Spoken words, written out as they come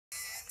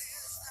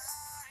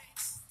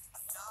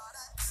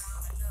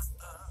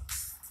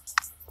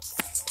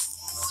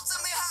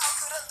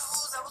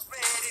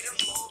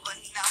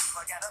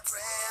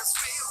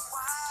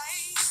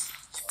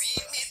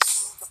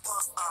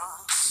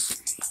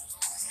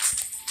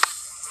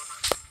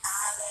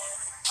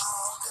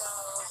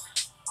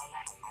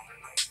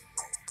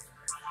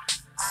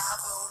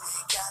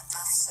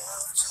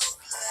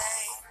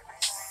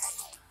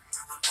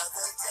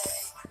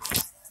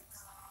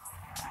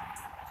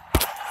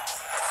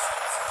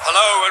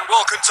Hello and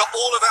welcome to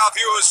all of our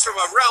viewers from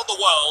around the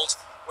world.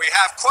 We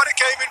have quite a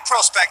game in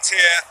prospect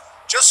here,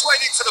 just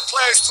waiting for the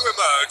players to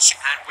emerge,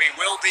 and we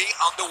will be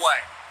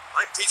underway.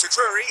 I'm Peter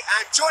Drury,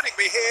 and joining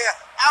me here,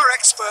 our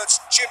expert,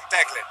 Jim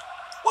Beglin.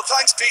 Well,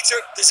 thanks,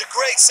 Peter. There's a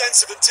great sense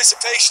of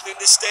anticipation in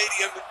this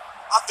stadium.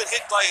 I've been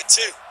hit by it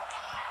too.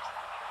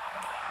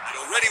 And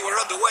already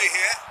we're underway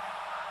here.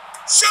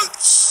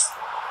 Shoots!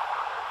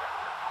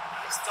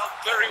 He's done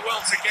very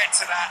well to get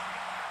to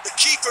that. The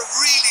keeper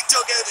really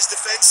dug out his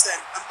defence then.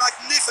 A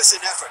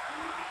magnificent effort.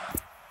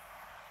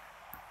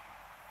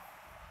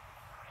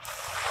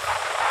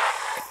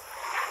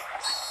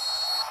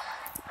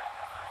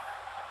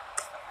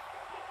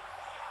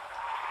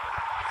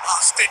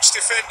 Last-ditch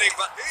defending,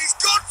 but he's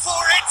gone for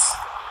it!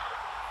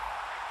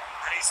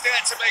 And he's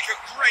there to make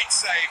a great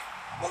save.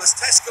 Well, as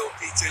Tesco,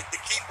 Peter, the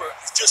keeper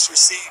has just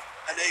received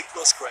an A+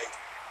 grade.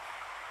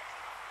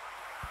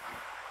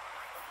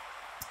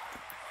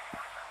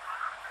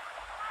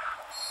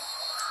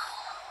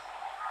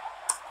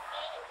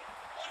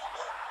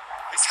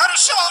 He's had a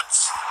shot!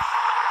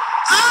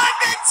 And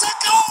it's a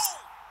goal!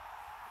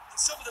 And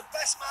some of the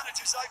best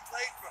managers I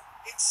played for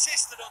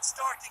insisted on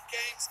starting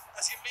games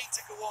as you mean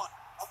to go on.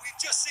 And we've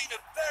just seen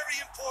a very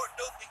important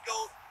opening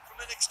goal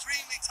from an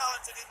extremely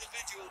talented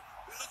individual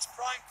who looks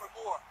primed for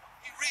more.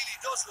 He really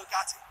does look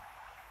at it.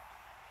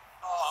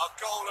 Oh, a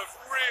goal of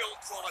real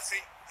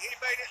quality. He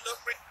made it look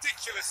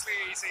ridiculously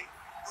easy.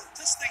 Well,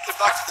 just thinking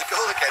back to the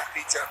goal again,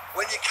 Peter,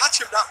 when you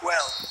catch him that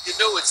well, you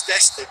know it's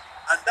destined,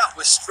 and that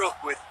was struck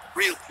with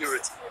real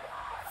purity.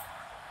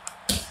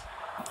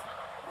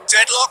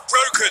 Deadlock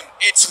broken.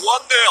 It's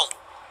 1-0.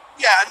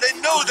 Yeah, and they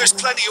know there's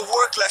plenty of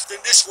work left in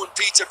this one,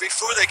 Peter,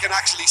 before they can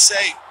actually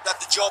say that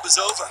the job is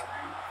over.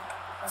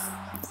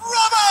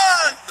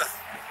 Robin!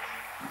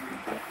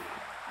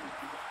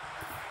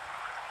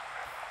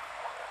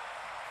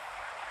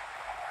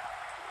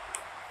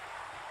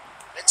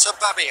 It's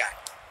Aubameyang.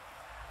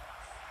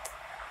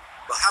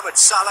 Mohamed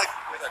Salah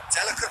with a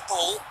delicate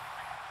ball.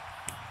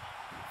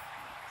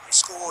 He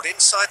scored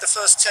inside the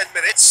first 10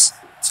 minutes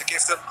to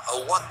give them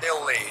a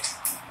 1-0 lead.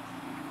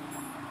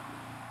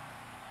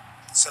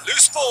 It's a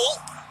loose ball.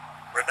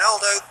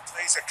 Ronaldo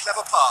plays a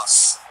clever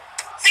pass.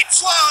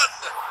 Hits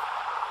one!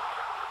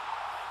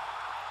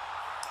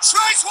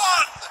 Tries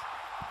one!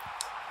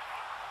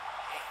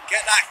 He can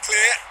get that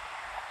clear.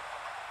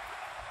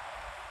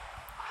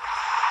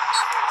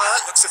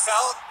 Looks a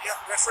foul.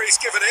 Yep, referee's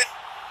given it.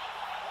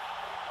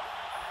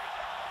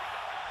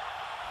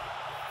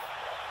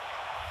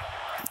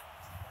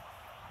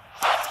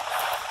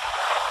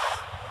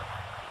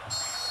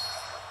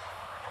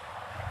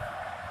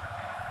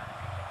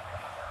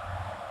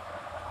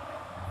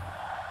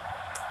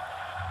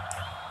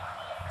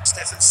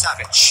 Stefan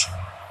Savic.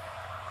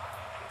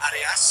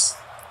 Arias.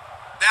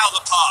 Now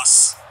the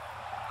pass.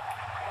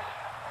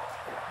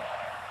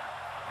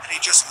 And he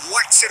just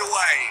whacks it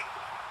away.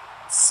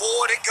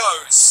 Forward it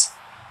goes.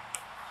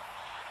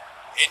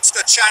 Into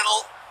the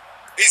channel.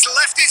 He's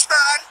left his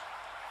man.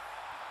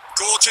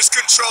 Gorgeous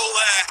control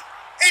there.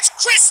 It's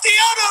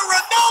Cristiano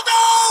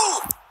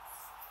Ronaldo!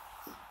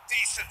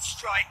 Decent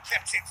strike,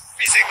 kept it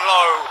fizzing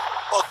low.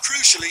 Well,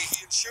 crucially,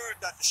 he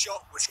ensured that the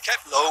shot was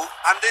kept low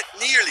and it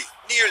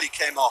nearly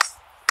came off.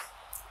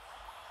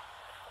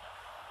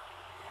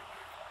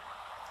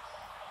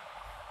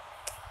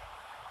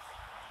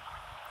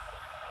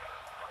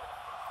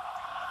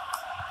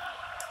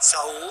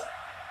 Saul.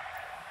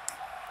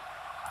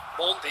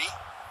 Mondi.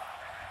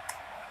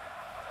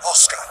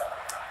 Oscar.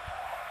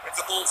 With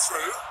the ball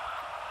through.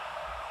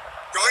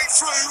 Going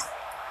through.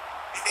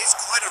 It is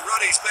quite a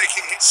run he's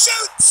making. It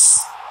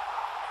shoots!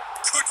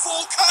 Could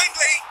fall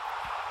kindly.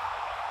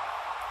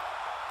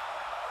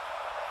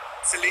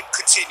 Philippe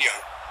Coutinho.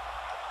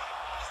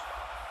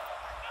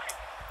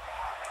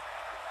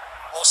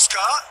 Oscar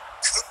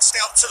coaxed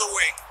out to the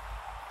wing.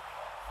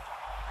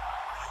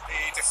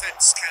 The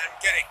defence can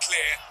get it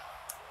clear.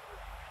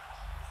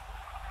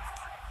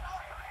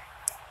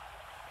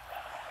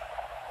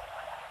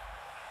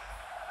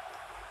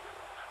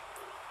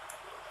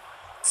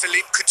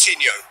 Philippe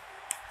Coutinho.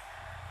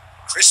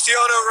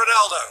 Cristiano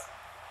Ronaldo.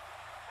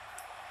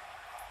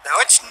 Now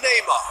it's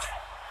Neymar.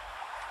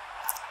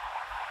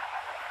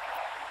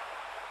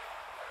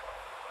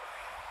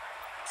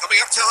 Coming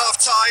up to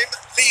half-time,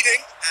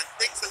 leading, and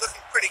things are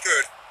looking pretty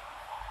good.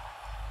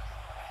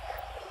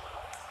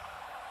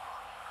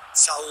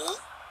 Saul.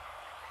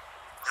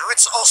 Now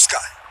it's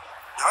Oscar.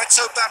 Now it's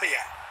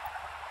Aubameyang.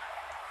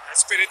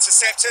 That's been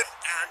intercepted,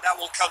 and that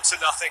will come to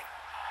nothing.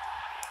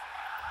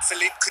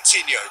 Philippe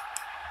Coutinho.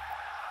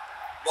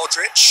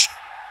 Modric.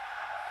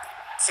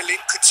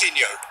 Philippe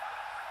Coutinho.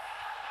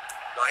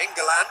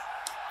 Nainggolan.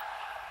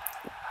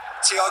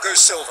 Thiago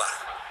Silva.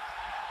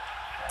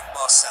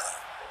 Marcelo.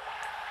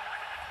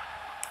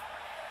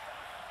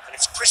 And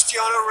it's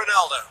Cristiano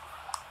Ronaldo.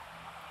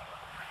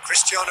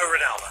 Cristiano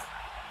Ronaldo.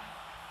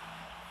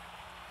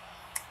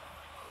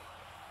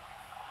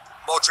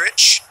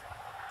 Modric.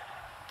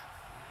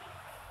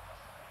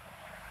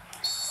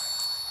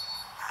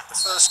 And the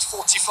first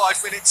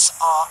 45 minutes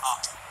are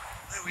up.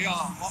 There we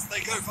are, off they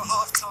go for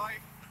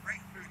half-time. The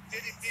breakthrough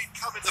did indeed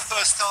come in the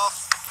first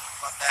half,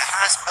 but there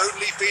has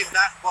only been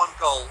that one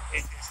goal.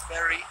 It is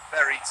very,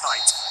 very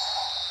tight.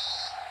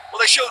 Well,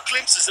 they showed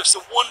glimpses of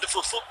some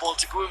wonderful football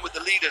to go in with the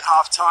lead at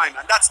half-time,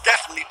 and that's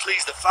definitely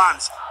pleased the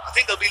fans. I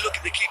think they'll be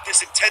looking to keep this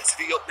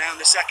intensity up now in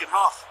the second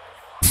half.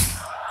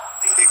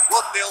 Leading 1-0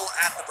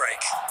 at the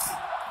break.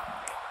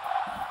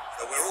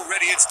 So we're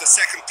already into the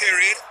second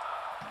period.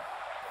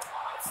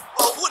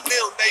 Well, 1-0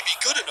 may be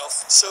good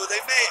enough, so they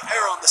may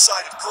err on the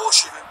side of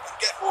caution and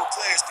get more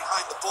players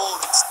behind the ball.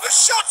 The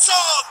shot's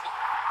on!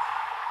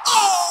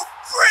 Oh,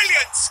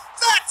 brilliant!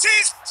 That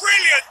is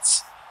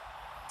brilliant!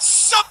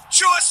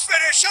 Sumptuous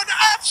finish, an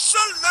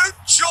absolute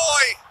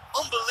joy!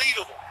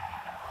 Unbelievable.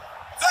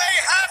 They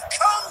have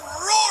come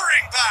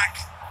roaring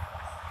back!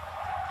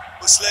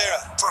 Muslera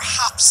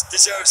perhaps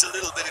deserves a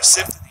little bit of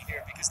sympathy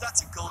here, because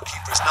that's a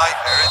goalkeeper's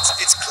nightmare.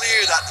 It's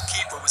clear that the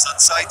keeper was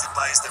unsighted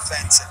by his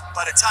defence, and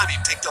by the time he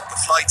picked up the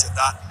flight of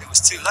that, it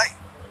was too late.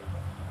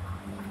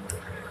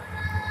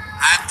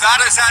 And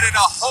that has added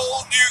a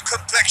whole new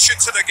complexion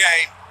to the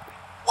game.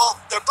 Well,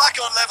 they're back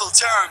on level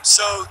terms,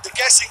 so the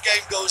guessing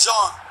game goes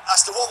on.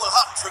 As to what will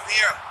happen from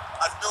here,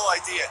 I've no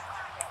idea.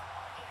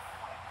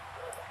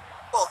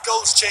 Well,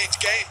 goals change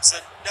games,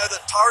 and now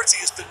that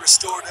parity has been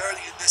restored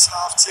early in this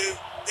half too,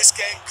 this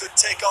game could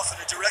take off in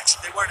a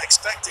direction they weren't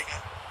expecting,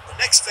 and the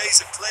next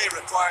phase of play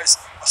requires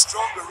a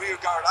stronger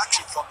rearguard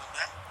action from them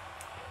now.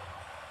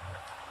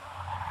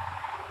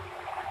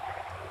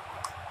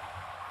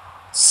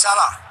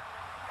 Salah.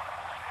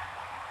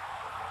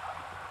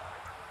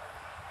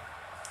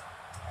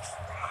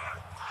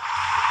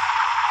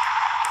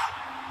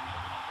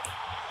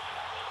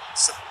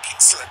 Some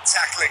excellent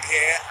tackling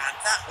here, and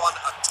that one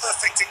a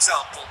perfect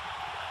example.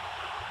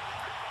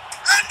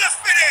 And the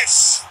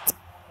finish!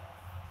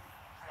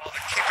 Well, the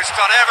keeper's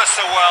done ever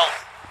so well.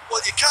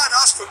 Well, you can't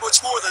ask for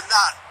much more than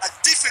that. A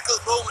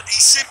difficult moment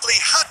he simply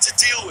had to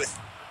deal with.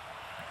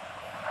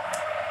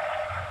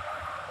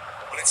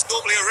 Well, it's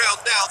normally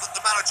around now that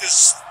the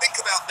managers think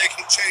about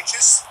making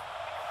changes.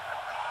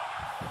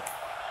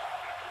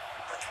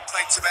 No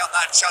complaints about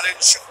that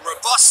challenge.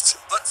 Robust,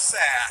 but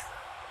fair.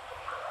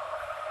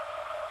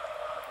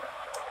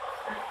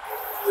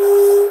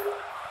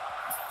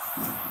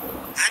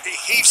 And he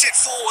heaves it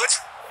forward.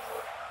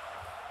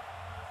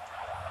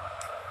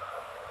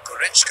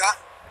 Goretzka.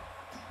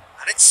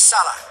 And it's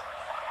Salah.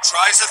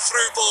 Tries a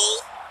through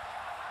ball.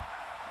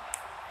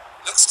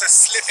 Looks to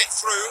slip it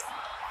through.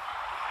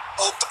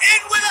 Oh,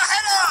 in with a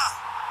header!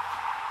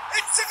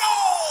 It's a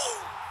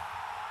goal!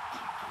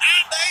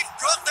 And they've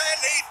got their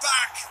lead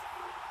back.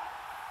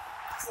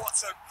 What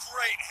a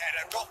great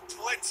header, got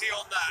plenty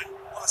on that.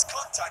 Well, as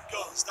contact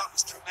goes, that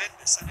was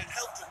tremendous, and it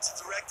helped him to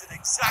direct it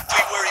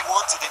exactly where he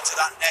wanted into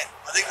that net.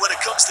 I think when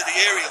it comes to the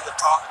aerial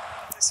department,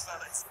 this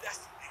fella is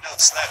definitely no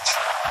slouch.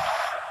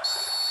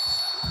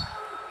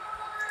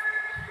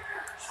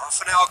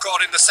 Half an hour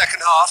gone in the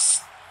second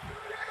half.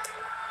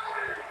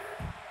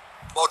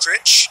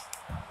 Modric.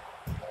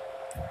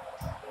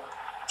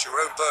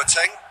 Jerome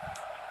Boateng.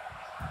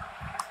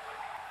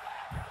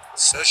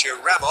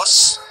 Sergio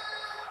Ramos.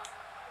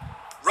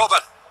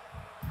 Robin.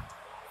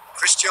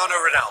 Cristiano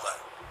Ronaldo.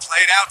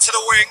 Played out to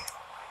the wing.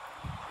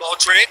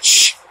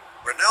 Modric.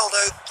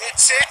 Ronaldo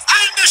gets it.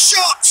 And the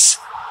shot!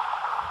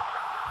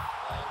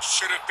 Oh,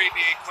 should have been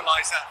the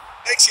equaliser.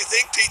 Makes you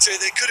think, Peter,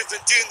 they could have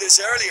been doing this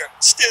earlier.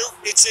 Still,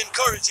 it's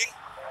encouraging.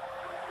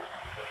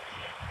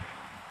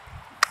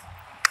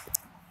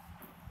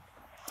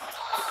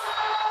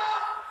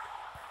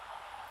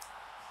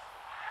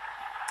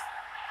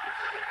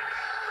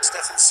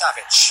 Stefan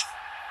Savic.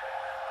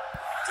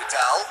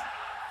 Vidal.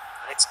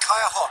 And it's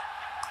Kaya Hon.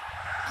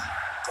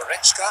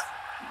 Goretzka.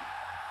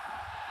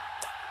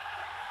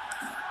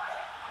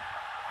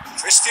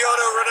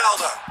 Cristiano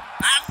Ronaldo.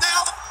 And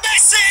now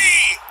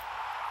Messi!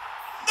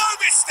 No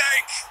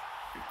mistake!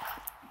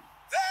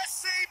 There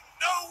seemed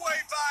no way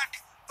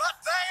back, but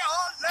they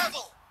are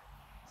level.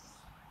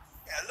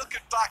 Yeah,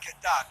 looking back at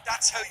that,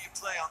 that's how you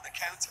play on the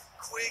counter.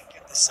 Quick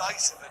and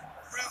decisive and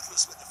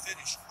ruthless with the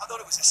finish. I thought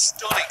it was a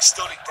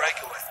stunning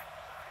breakaway.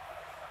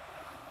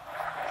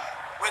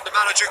 When the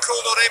manager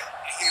called on him,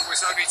 he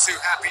was only too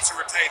happy to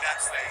repay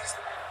that phase.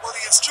 Well,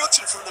 the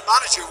instruction from the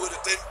manager would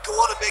have been, go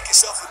on and make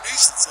yourself a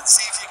nuisance and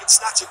see if you can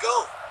snatch a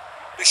goal.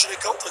 Mission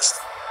accomplished.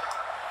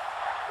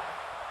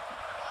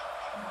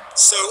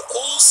 So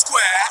all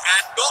square,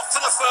 and not for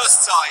the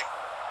first time.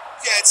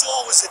 Yeah, it's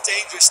always a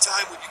dangerous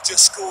time when you've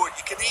just scored.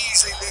 You can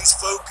easily lose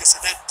focus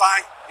and then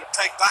bang, you're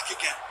pegged back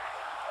again.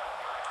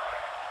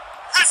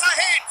 Has a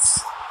hit!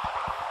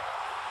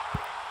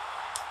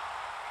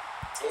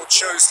 Board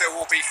shows there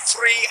will be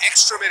 3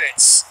 extra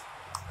minutes.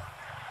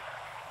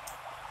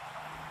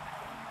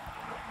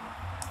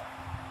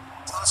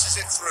 Passes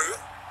it through.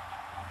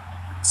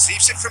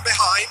 Receives it from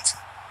behind.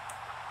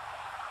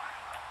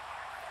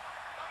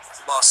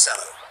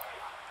 Marcelo.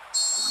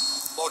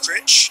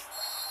 Modric.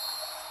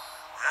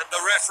 And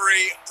the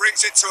referee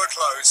brings it to a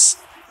close.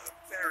 A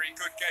very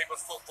good game of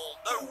football.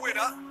 No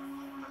winner.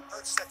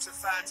 Both sets of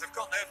fans have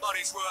got their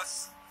money's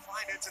worth.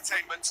 Fine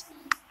entertainment.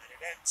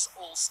 it ends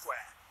all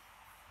square.